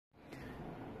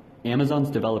Amazon's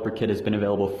Developer Kit has been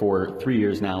available for 3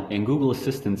 years now, and Google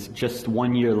Assistant's just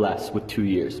 1 year less with 2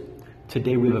 years.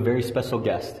 Today we have a very special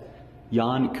guest,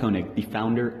 Jan Koenig, the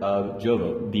founder of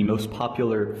Jovo, the most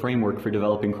popular framework for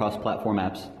developing cross-platform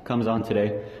apps, comes on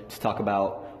today to talk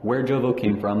about where Jovo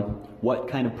came from, what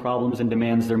kind of problems and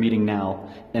demands they're meeting now,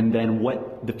 and then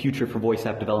what the future for voice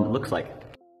app development looks like.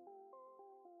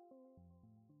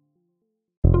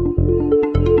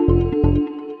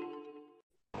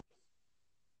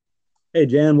 Hey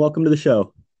Jan, welcome to the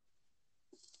show.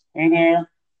 Hey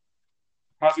there.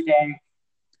 How's it going?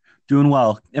 Doing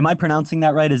well. Am I pronouncing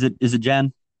that right? Is it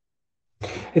Jan?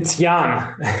 It's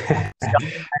Jan.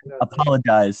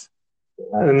 Apologize.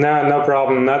 No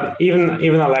problem. Not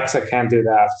even Alexa can't do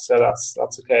that, so that's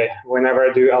okay. Whenever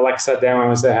I do Alexa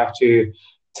demos, I have to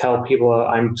tell people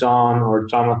I'm John or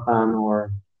Jonathan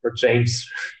or James.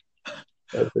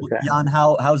 That's okay. Jan,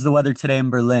 how's the weather today in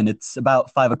Berlin? It's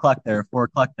about 5 o'clock there, 4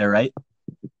 o'clock there, right?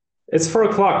 It's 4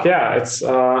 o'clock. Yeah, it's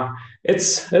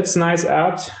nice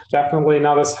out. Definitely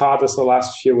not as hot as the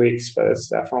last few weeks, but it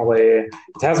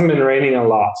hasn't been raining a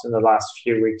lot in the last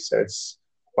few weeks, so it's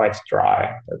quite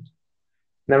dry. But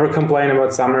never complain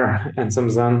about summer and some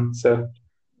sun, so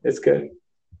it's good.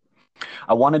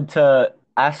 I wanted to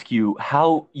ask you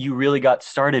how you really got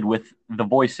started with the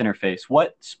voice interface.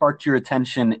 What sparked your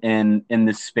attention in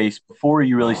this space before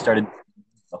you really started?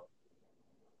 So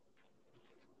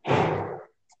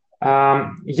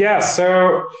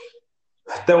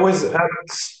that was at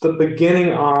the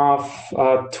beginning of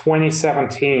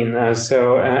 2017.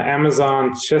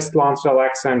 Amazon just launched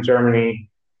Alexa in Germany,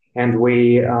 and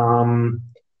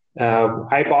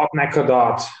I bought an Echo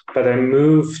Dot, but I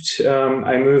moved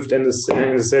in the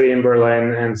city in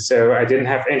Berlin, and so I didn't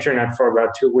have internet for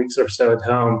about 2 weeks or so at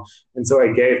home, and so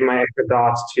I gave my Echo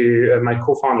Dot to my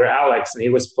co-founder Alex, and he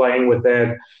was playing with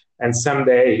it, and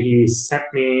someday he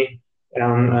sent me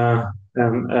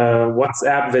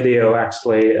WhatsApp video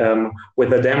actually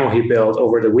with a demo he built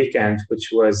over the weekend, which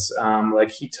was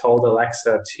like he told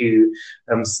Alexa to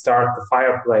start the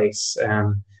fireplace,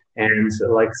 and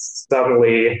like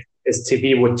suddenly his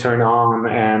TV would turn on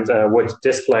and would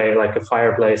display like a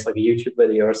fireplace, like a YouTube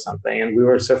video or something. And we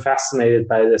were so fascinated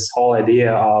by this whole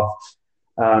idea of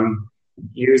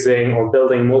using or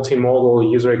building multimodal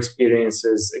user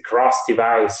experiences across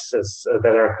devices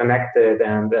that are connected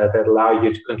and that allow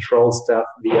you to control stuff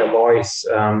via voice.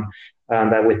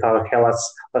 That we thought, okay,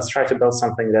 let's try to build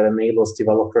something that enables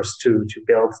developers to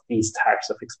build these types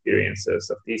of experiences,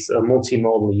 of these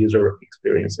multimodal user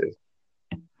experiences.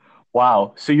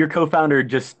 Wow. So your co-founder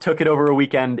just took it over a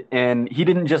weekend, and he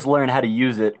didn't just learn how to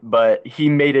use it, but he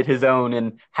made it his own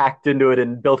and hacked into it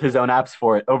and built his own apps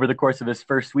for it over the course of his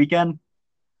first weekend?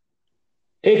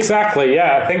 Exactly.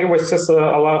 Yeah, I think it was just a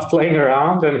lot of playing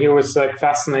around, and he was like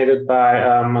fascinated by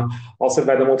also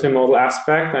by the multimodal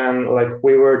aspect. And like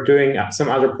we were doing some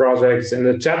other projects in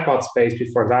the chatbot space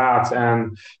before that,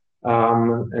 and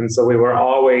so we were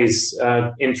always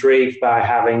intrigued by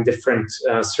having different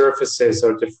surfaces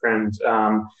or different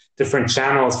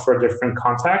channels for different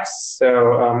contexts.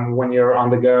 So when you're on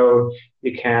the go,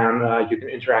 you can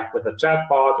interact with a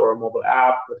chatbot or a mobile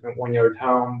app. When you're at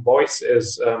home, voice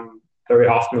is very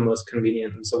often the most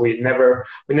convenient. And so we never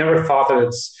thought that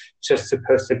it's just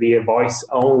supposed to be a voice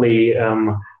only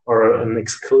or an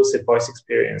exclusive voice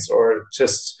experience, or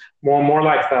just more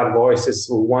like that voice is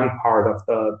one part of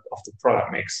the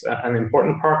product mix, an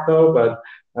important part though. But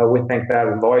we think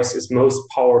that voice is most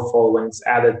powerful when it's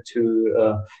added to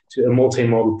a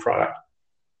multimodal product.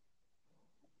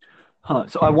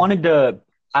 So I wanted to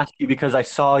ask you, because I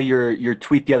saw your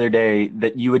tweet the other day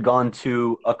that you had gone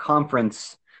to a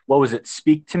conference. What was it?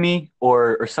 Speak to Me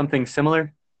or something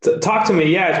similar? Talk to Me.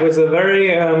 Yeah, it was a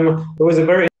very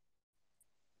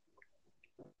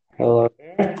hello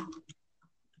there.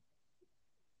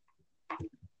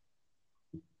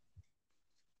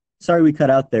 Sorry we cut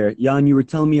out there. Jan, you were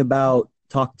telling me about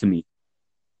Talk to Me.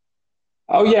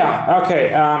 Oh yeah. Okay.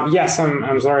 Yes,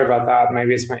 I'm sorry about that.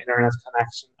 Maybe it's my internet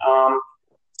connection.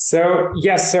 So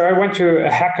I went to a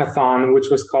hackathon which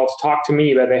was called Talk to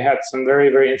Me, but they had some very,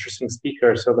 very interesting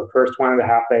speakers. So the first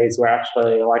 1.5 days were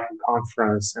actually like a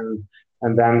conference, and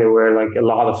then there were like a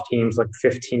lot of teams, like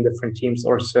 15 different teams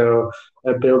or so,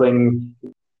 building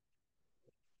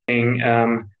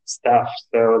stuff.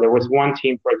 So there was one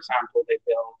team, for example,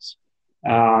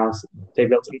 they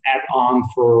built an add-on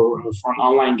for an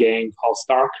online game called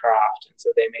StarCraft, and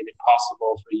so they made it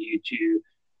possible for you to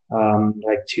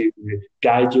to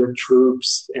guide your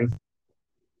troops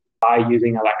by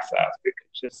using Alexa. You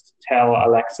could just tell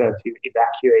Alexa to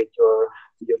evacuate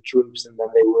your troops, and then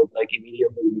they would like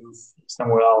immediately move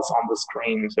somewhere else on the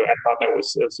screen. So I thought that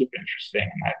was super interesting,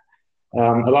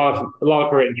 and a lot of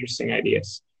very interesting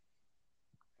ideas.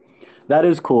 That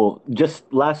is cool.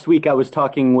 Just last week, I was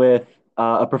talking with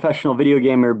a professional video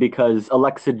gamer because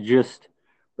Alexa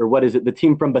or what is it? The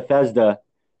team from Bethesda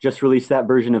just released that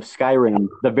version of Skyrim,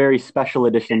 the very special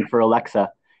edition for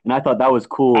Alexa. And I thought that was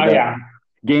cool. Oh, yeah.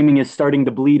 Gaming is starting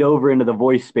to bleed over into the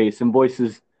voice space, and voice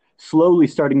is slowly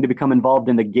starting to become involved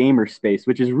in the gamer space,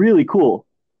 which is really cool.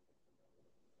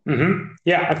 Mm-hmm.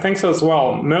 Yeah, I think so as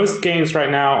well. Most games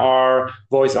right now are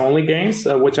voice-only games,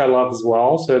 which I love as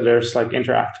well. So there's like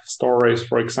interactive stories,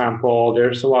 for example.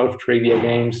 There's a lot of trivia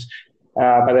games.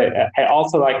 But I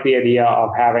also like the idea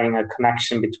of having a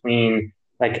connection between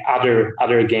like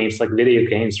other games, like video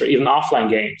games or even offline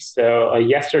games. So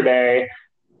yesterday,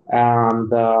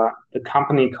 the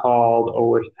company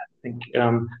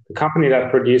the company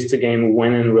that produced the game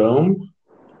When in Rome,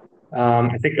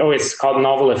 I think, it's called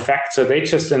Novel Effect. So they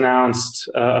just announced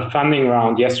a funding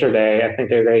round yesterday. I think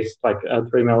they raised like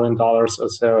 $3 million or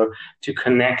so to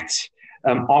connect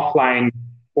offline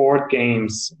board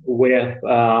games with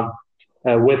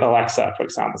Alexa, for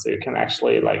example. So you can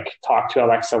actually like talk to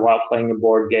Alexa while playing a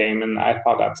board game. And I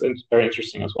thought that's very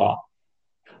interesting as well.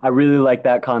 I really like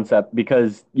that concept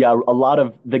because, yeah, a lot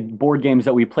of the board games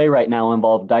that we play right now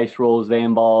involve dice rolls. They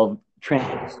involve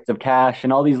transfers of cash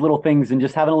and all these little things, and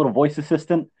just having a little voice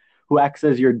assistant who acts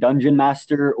as your dungeon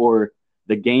master or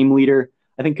the game leader,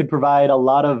 I think could provide a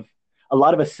lot of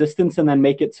assistance and then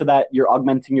make it so that you're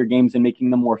augmenting your games and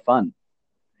making them more fun.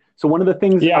 So one of the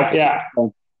things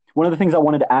one of the things I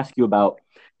wanted to ask you about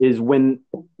is when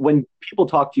people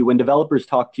talk to you, when developers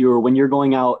talk to you, or when you're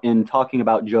going out and talking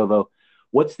about Jovo,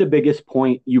 what's the biggest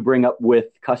point you bring up with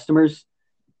customers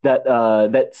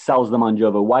that sells them on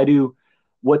Jovo?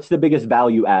 What's the biggest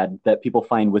value add that people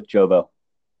find with Jovo?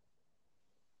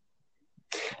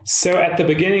 So at the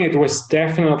beginning, it was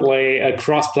definitely a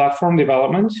cross-platform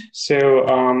development.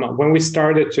 So when we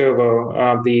started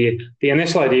Jovo, the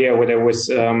initial idea, what I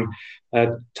was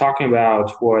talking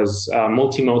about, was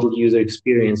multimodal user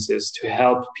experiences to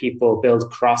help people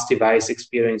build cross-device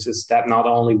experiences that not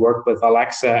only work with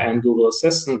Alexa and Google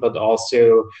Assistant, but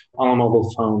also on a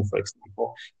mobile phone, for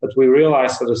example. But we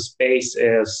realized that the space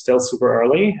is still super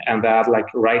early, and that like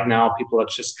right now people are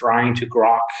just trying to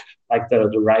grok like the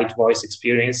right voice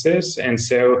experiences. And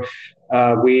so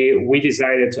we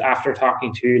decided, after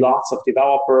talking to lots of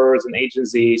developers and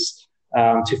agencies,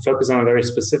 to focus on a very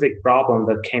specific problem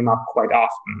that came up quite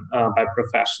often by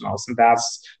professionals. And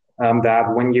that's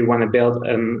that when you want to build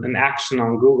an action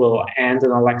on Google and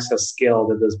an Alexa skill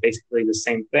that does basically the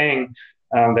same thing,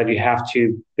 that you have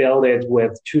to build it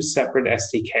with two separate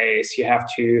SDKs. You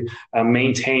have to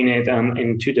maintain it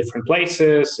in two different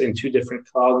places, in two different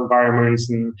cloud environments,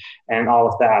 and all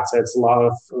of that. So it's a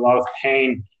lot of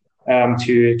pain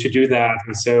to do that.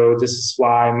 And so this is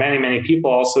why many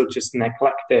people also just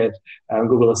neglected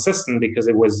Google Assistant, because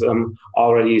it was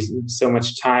already so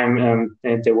much time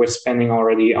they were spending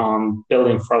already on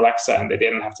building for Alexa, and they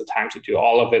didn't have the time to do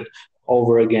all of it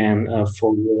over again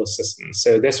for Google Assistant.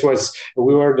 So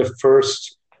we were the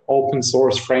first open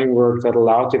source framework that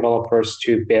allowed developers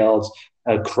to build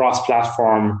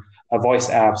cross-platform voice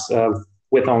apps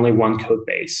with only one code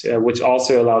base, which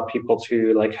also allowed people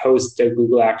to like host their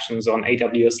Google Actions on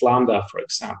AWS Lambda, for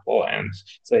example. And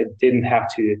so it didn't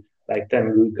have to like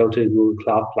then go to the Google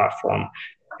Cloud Platform.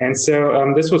 And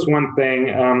so this was one thing.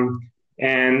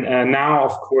 And now,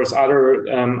 of course,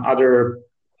 other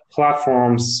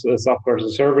platforms, software as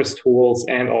a service tools,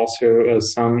 and also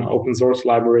some open source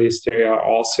libraries, they are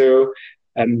also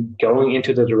going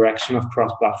into the direction of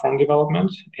cross-platform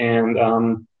development.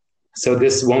 And so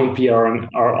this won't be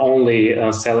our only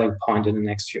selling point in the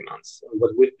next few months.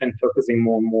 What we've been focusing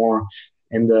more and more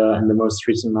in the most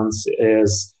recent months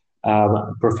is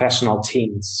professional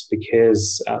teams,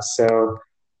 because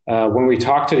when we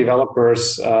talk to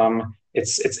developers,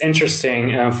 it's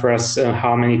interesting for us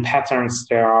how many patterns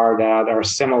there are that are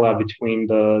similar between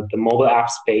the mobile app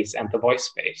space and the voice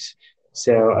space.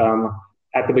 So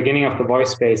at the beginning of the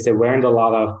voice space, there weren't a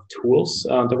lot of tools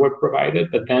that were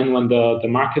provided. But then when the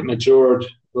market matured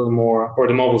a little more, or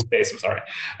the mobile space, I'm sorry.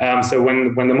 So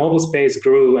when the mobile space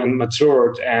grew and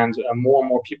matured, and more and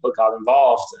more people got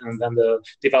involved, and then the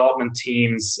development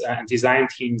teams and design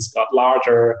teams got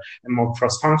larger and more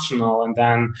cross-functional, and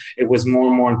then it was more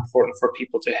and more important for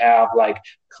people to have like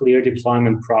clear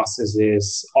deployment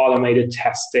processes, automated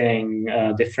testing,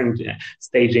 different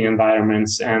staging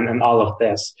environments, and all of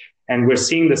this. And we're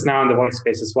seeing this now in the voice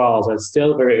space as well. So it's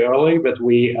still very early, but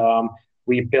we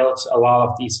we built a lot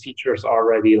of these features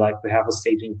already, like we have a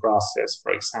staging process,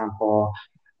 for example.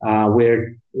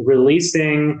 We're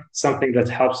releasing something that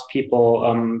helps people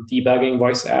debugging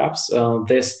voice apps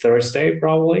this Thursday,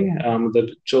 probably,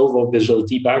 the Jovo Visual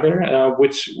Debugger,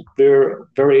 which we're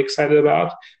very excited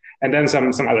about. And then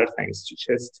some other things to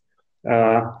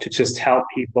just help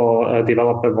people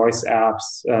develop their voice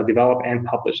apps, develop and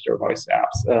publish their voice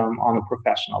apps on a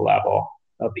professional level,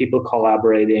 people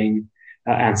collaborating,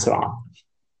 and so on.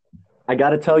 I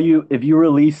got to tell you, if you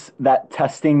release that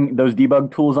testing those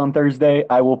debug tools on Thursday,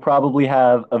 I will probably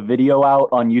have a video out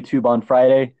on YouTube on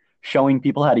Friday showing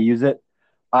people how to use it.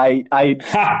 I'm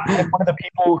one of the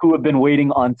people who have been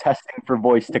waiting on testing for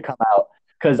voice to come out,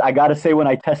 because I got to say, when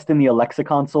I test in the Alexa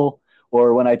console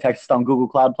or when I test on Google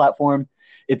Cloud Platform,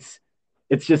 it's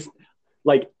just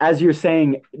like, as you're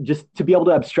saying, just to be able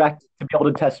to abstract, to be able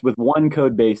to test with one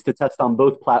code base, to test on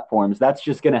both platforms, that's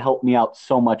just going to help me out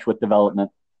so much with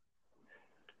development.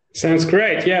 Sounds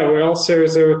great. Yeah, we're also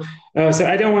so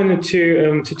I don't want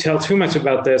to tell too much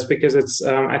about this, because it's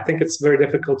I think it's very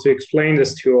difficult to explain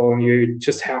this tool, and you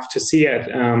just have to see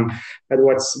it. But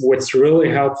what's really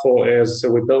helpful is, so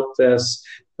we built this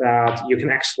that you can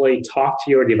actually talk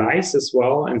to your device as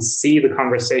well and see the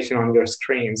conversation on your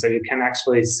screen. So you can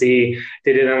actually see,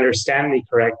 did it understand me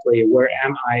correctly? Where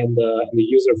am I in the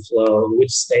user flow? In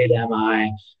which state am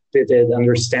I? Did it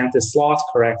understand the slots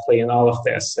correctly and all of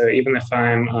this? So even if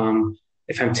I'm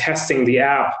testing the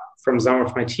app from some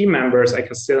of my team members, I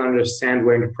can still understand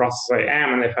where in the process I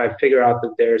am. And if I figure out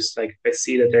that there's if I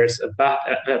see that there's a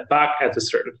bug at a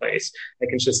certain place, I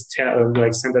can just send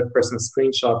that person a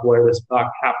screenshot where this bug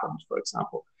happened, for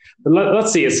example. But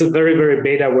let's see. It's a very, very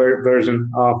beta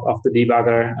version of the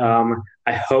debugger.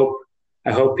 I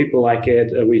hope people like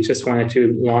it. We just wanted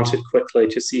to launch it quickly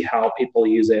to see how people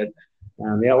use it.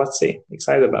 Yeah, let's see.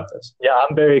 Excited about this. Yeah,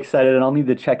 I'm very excited, and I'll need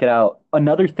to check it out.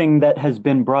 Another thing that has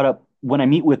been brought up when I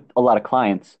meet with a lot of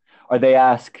clients, are they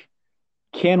ask,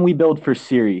 can we build for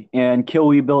Siri? And can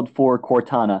we build for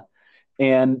Cortana?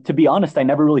 And to be honest, I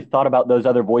never really thought about those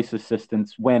other voice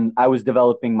assistants when I was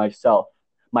developing myself.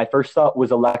 My first thought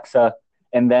was Alexa,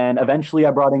 and then eventually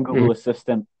I brought in Google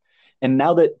Assistant. And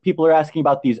now that people are asking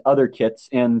about these other kits,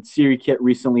 and Siri Kit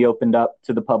recently opened up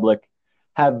to the public,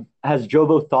 has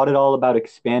Jovo thought at all about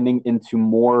expanding into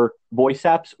more voice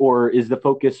apps, or is the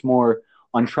focus more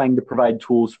on trying to provide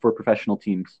tools for professional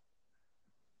teams?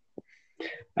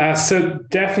 So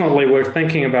definitely we're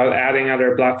thinking about adding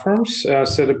other platforms.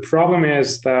 So the problem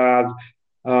is that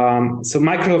so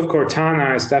Microsoft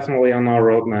Cortana is definitely on our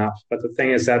roadmap, but the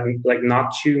thing is that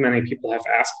not too many people have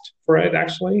asked for it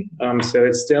actually. So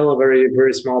it's still a very,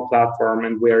 very small platform,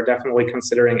 and we are definitely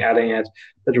considering adding it.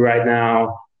 But right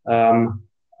now,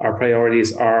 our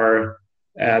priorities are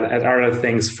at other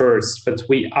things first. But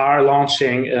we are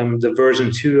launching the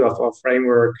version 2 of our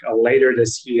framework later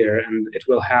this year, and it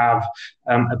will have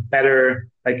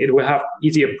it will have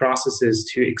easier processes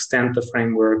to extend the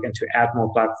framework and to add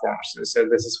more platforms. So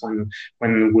this is when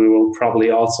we will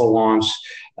probably also launch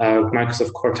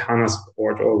Microsoft Cortana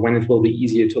support, or when it will be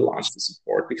easier to launch the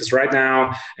support. Because right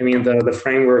now, I mean, the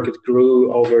framework, it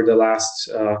grew over the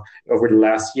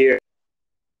last year.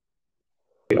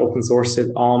 We open sourced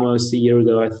it almost a year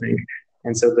ago, I think.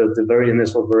 And so the very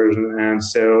initial version, and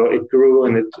so it grew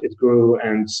and it grew.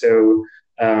 And so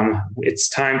it's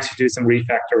time to do some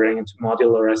refactoring and to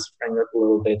modularize the framework a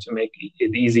little bit to make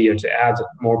it easier to add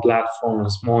more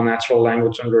platforms, more natural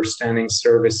language understanding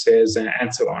services,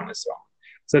 and so on and so on.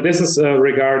 So this is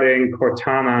regarding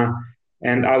Cortana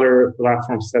and other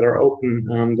platforms that are open.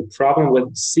 The problem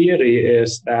with Siri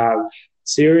is that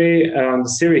the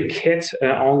Siri Kit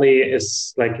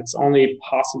it's only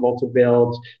possible to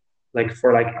build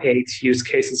for 8 use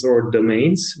cases or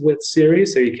domains with Siri.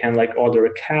 So you can order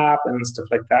a cab and stuff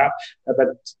like that. But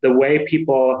the way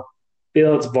people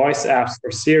build voice apps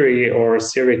for Siri, or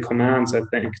Siri commands, I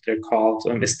think they're called,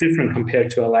 is different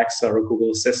compared to Alexa or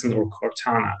Google Assistant or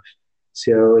Cortana.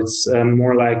 So it's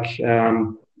more like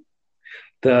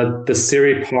the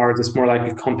Siri part is more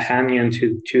like a companion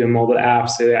to a mobile app.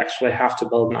 So you actually have to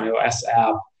build an iOS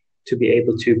app to be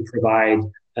able to provide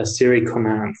a Siri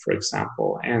command, for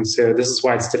example. And so this is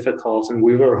why it's difficult. And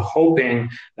we were hoping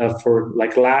for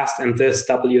last and this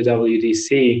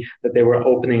WWDC that they were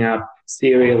opening up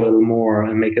Siri a little more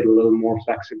and make it a little more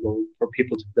flexible for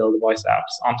people to build voice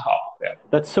apps on top of it.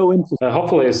 That's so interesting.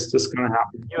 Hopefully it's just going to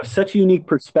happen. You have such a unique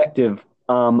perspective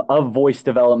of voice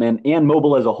development and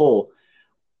mobile as a whole.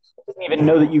 I didn't even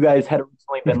know that you guys had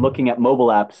recently been looking at mobile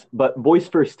apps, but Voice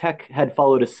First Tech had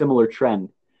followed a similar trend.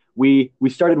 We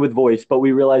started with voice, but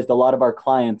we realized a lot of our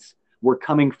clients were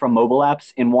coming from mobile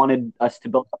apps and wanted us to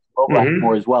build up mobile apps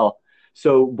more as well.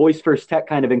 So Voice First Tech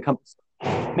kind of encompasses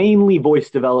mainly voice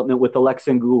development with Alexa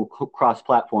and Google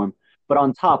cross-platform. But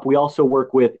on top, we also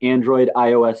work with Android,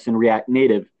 iOS, and React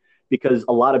Native because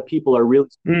a lot of people are really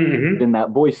in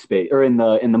that voice space or in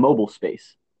the mobile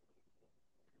space.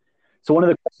 So one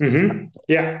of the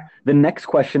the next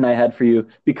question I had for you,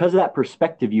 because of that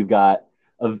perspective you got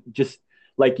of just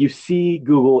like you see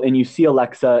Google and you see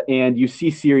Alexa and you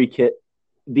see Siri Kit,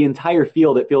 the entire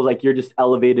field, it feels like you're just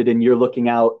elevated and you're looking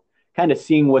out, kind of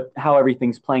seeing how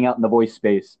everything's playing out in the voice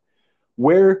space.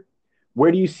 Where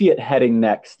do you see it heading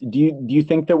next? Do you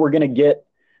think that we're going to get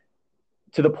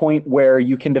to the point where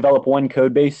you can develop one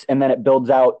code base and then it builds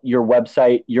out your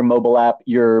website, your mobile app,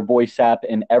 your voice app,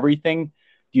 and everything?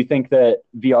 Do you think that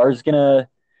VR is going to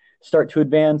start to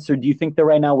advance, or do you think that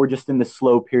right now we're just in this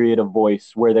slow period of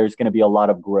voice where there's going to be a lot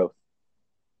of growth?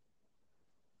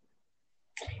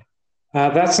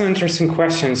 That's an interesting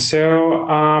question.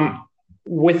 So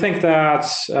we think that,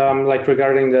 like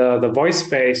regarding the voice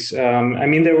space, I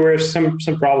mean, there were some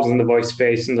problems in the voice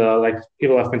space, and like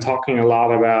people have been talking a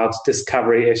lot about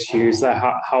discovery issues, like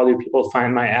how do people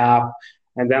find my app,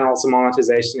 and then also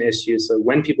monetization issues. So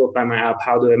when people find my app,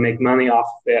 how do I make money off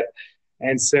of it?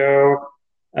 And so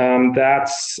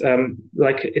that's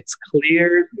like it's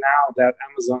clear now that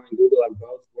Amazon and Google are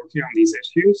both working on these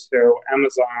issues. So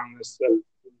Amazon is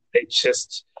they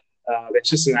just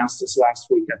announced this last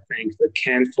week, I think, the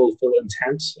can fulfill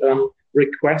intent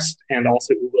request, and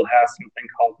also Google has something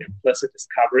called implicit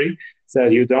discovery. So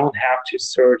you don't have to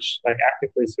search, like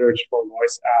actively search for a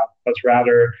voice app, but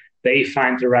rather they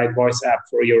find the right voice app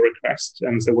for your request,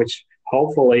 and so which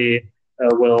hopefully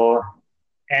will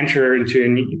enter into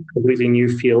a completely new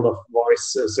field of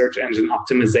voice search engine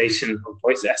optimization or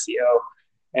voice SEO.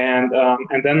 And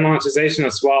then monetization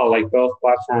as well. Like both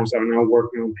platforms are now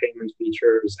working on payment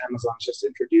features. Amazon just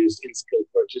introduced in-skill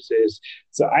purchases.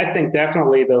 So I think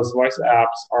definitely those voice apps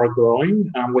are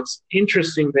growing. What's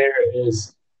interesting there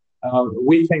is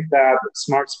we think that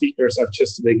smart speakers are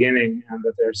just the beginning, and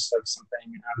that there's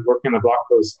something I'm working on a blog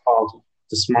post called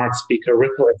the smart speaker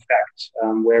ripple effect,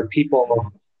 where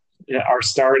people are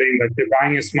starting, like they're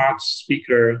buying a smart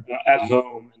speaker at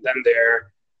home, and then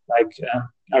they're like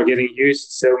are getting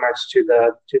used so much to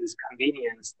this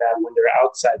convenience that when they're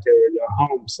outside their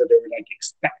home, so they're like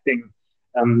expecting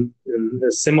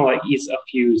a similar ease of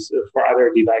use for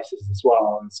other devices as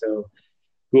well. And so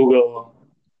Google,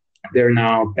 they're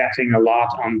now betting a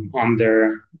lot on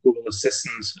their Google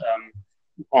Assistant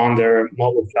on their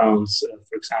mobile phones.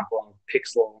 For example,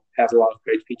 Pixel has a lot of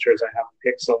great features. I have a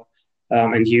Pixel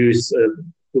and use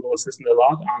Google Assistant a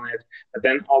lot on it, but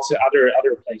then also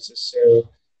other places. So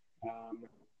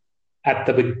at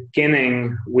the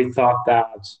beginning, we thought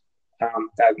that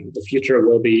the future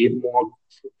will be more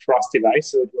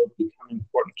cross-device, so it will become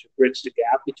important to bridge the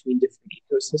gap between different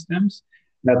ecosystems.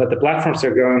 But the platforms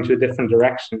are going to a different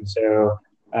direction. So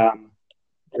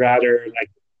rather, like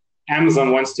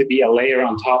Amazon wants to be a layer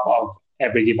on top of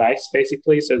every device,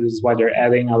 basically. So this is why they're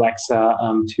adding Alexa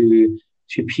to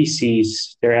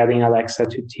PCs. They're adding Alexa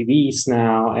to TVs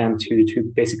now, and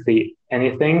to basically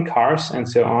anything, cars, and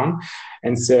so on.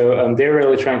 And so they're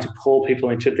really trying to pull people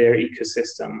into their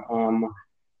ecosystem,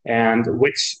 and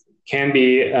which can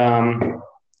be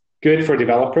good for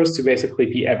developers to basically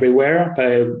be everywhere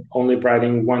by only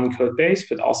writing one code base,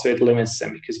 but also it limits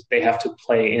them because they have to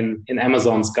play in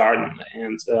Amazon's garden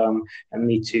and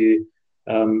need to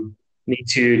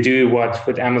do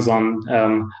what Amazon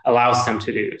allows them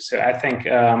to do. So I think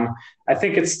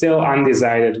it's still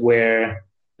undecided where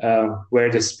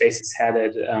the space is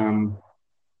headed,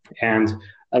 and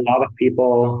a lot of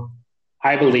people,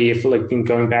 I believe, like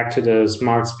going back to the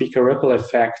smart speaker ripple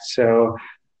effect. So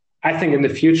I think in the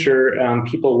future,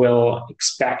 people will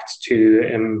expect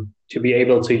to be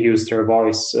able to use their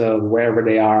voice wherever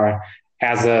they are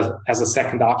as a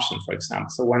second option, for example.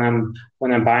 So when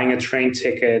I'm buying a train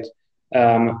ticket,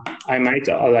 I might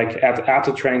like at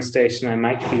the train station, I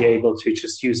might be able to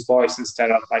just use voice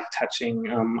instead of like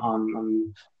touching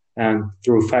on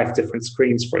through 5 different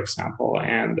screens, for example.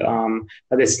 And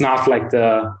but it's not like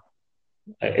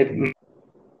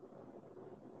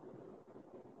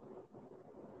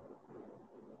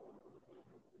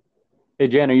Hey,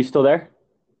 Jan, are you still there?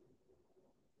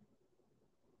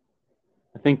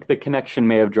 I think the connection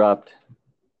may have dropped.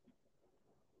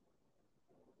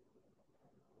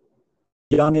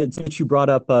 Jan, since you brought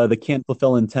up the can't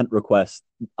fulfill intent request,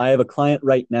 I have a client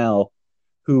right now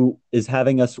who is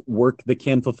having us work the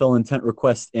can fulfill intent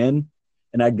request in.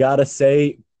 And I gotta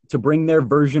say, to bring their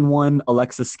version 1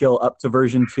 Alexa skill up to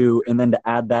version 2 and then to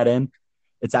add that in,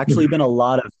 It's actually been a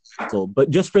lot of hassle, but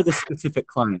just for this specific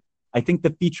client. I think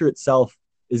the feature itself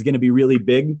is going to be really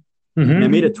big. And I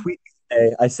made a tweet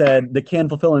today. I said the can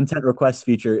fulfill intent request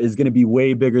feature is going to be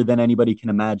way bigger than anybody can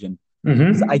imagine.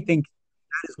 I think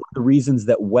that is one of the reasons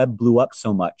that web blew up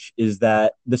so much, is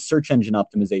that the search engine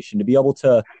optimization, to be able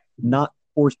to not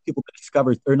force people to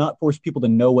discover or not force people to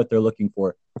know what they're looking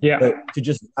for, but to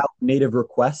just route native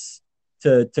requests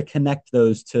to connect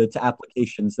those to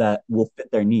applications that will fit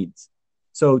their needs.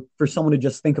 So for someone to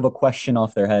just think of a question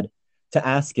off their head, to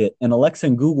ask it, and Alexa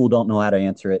and Google don't know how to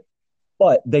answer it,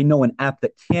 but they know an app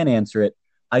that can answer it,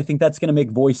 I think that's going to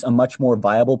make voice a much more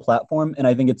viable platform. And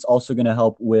I think it's also going to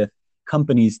help with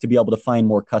companies to be able to find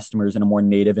more customers in a more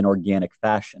native and organic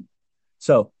fashion.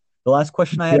 So the last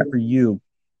question I had for you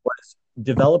was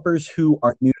developers who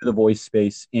are new to the voice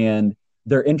space and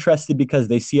they're interested because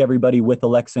they see everybody with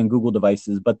Alexa and Google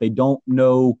devices, but they don't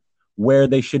know where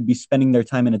they should be spending their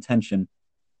time and attention.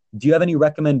 Do you have any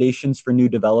recommendations for new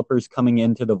developers coming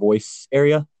into the voice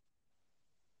area?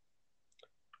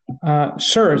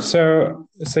 Sure. So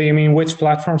you mean which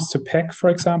platforms to pick, for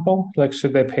example? Like,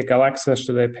 should they pick Alexa?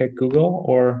 Should they pick Google?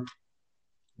 Or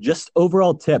just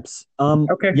overall tips?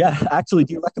 Okay. Yeah, actually,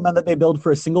 do you recommend that they build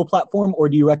for a single platform, or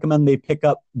do you recommend they pick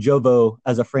up Jovo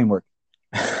as a framework?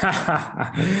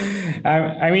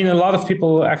 I mean, a lot of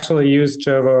people actually use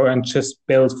Jovo and just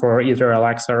build for either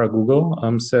Alexa or Google.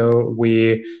 So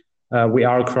we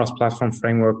are a cross-platform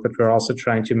framework, but we're also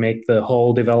trying to make the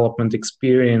whole development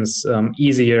experience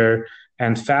easier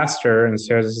and faster. And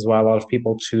so this is why a lot of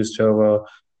people choose Jovo,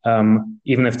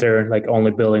 even if they're like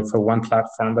only building for one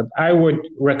platform. But I would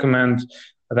recommend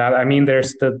that. I mean,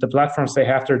 there's the platforms, they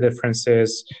have their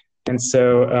differences. And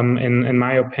so in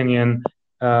my opinion,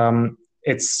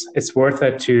 it's worth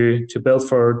it to build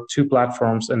for two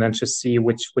platforms and then just see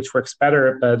which works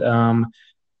better.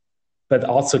 But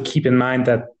also keep in mind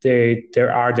that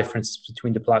there are differences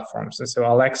between the platforms. And so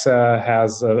Alexa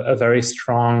has a very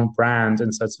strong brand,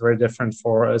 and so it's very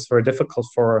difficult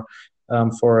for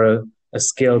a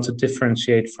skill to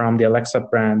differentiate from the Alexa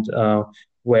brand,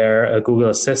 where a Google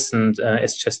Assistant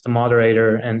is just the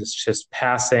moderator and it's just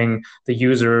passing the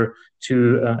user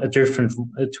to a different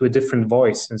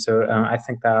voice. And so I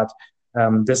think that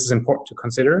this is important to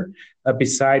consider.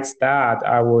 Besides that,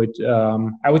 I would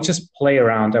just play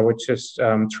around. I would just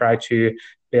try to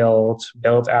build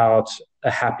out a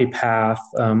happy path,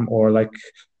 or like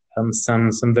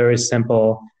some very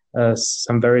simple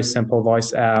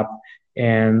voice app,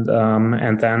 and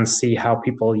then see how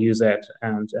people use it,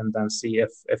 and then see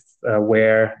if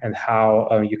where and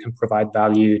how you can provide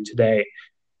value today.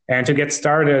 And to get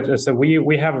started, so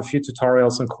we have a few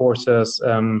tutorials and courses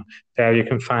that you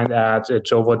can find at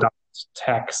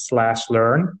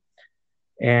jovo.tech/learn.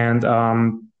 And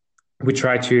we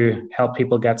try to help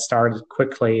people get started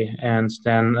quickly. And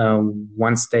then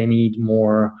once they need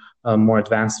more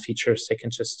advanced features, they can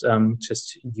just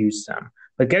use them.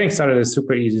 But getting started is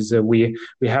super easy. So we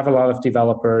have a lot of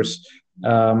developers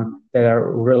that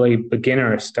are really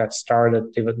beginners that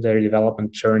started their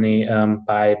development journey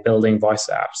by building voice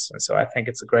apps. And so I think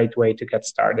it's a great way to get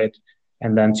started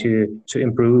and then to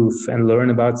improve and learn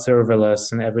about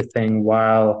serverless and everything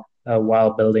while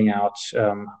building out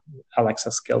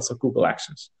Alexa skills or Google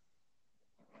Actions.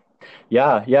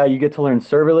 Yeah, you get to learn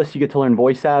serverless, you get to learn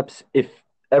voice apps. If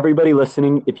everybody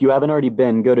listening, if you haven't already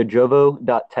been, go to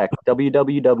jovo.tech,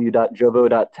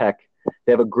 www.jovo.tech.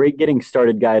 They have a great getting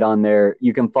started guide on there.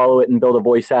 You can follow it and build a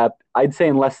voice app, I'd say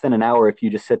in less than an hour if you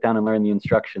just sit down and learn the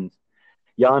instructions.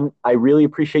 Jan, I really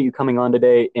appreciate you coming on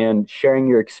today and sharing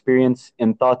your experience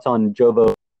and thoughts on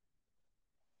Jovo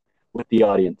with the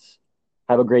audience.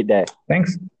 Have a great day.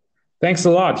 Thanks a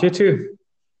lot. You too.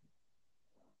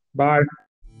 Bye.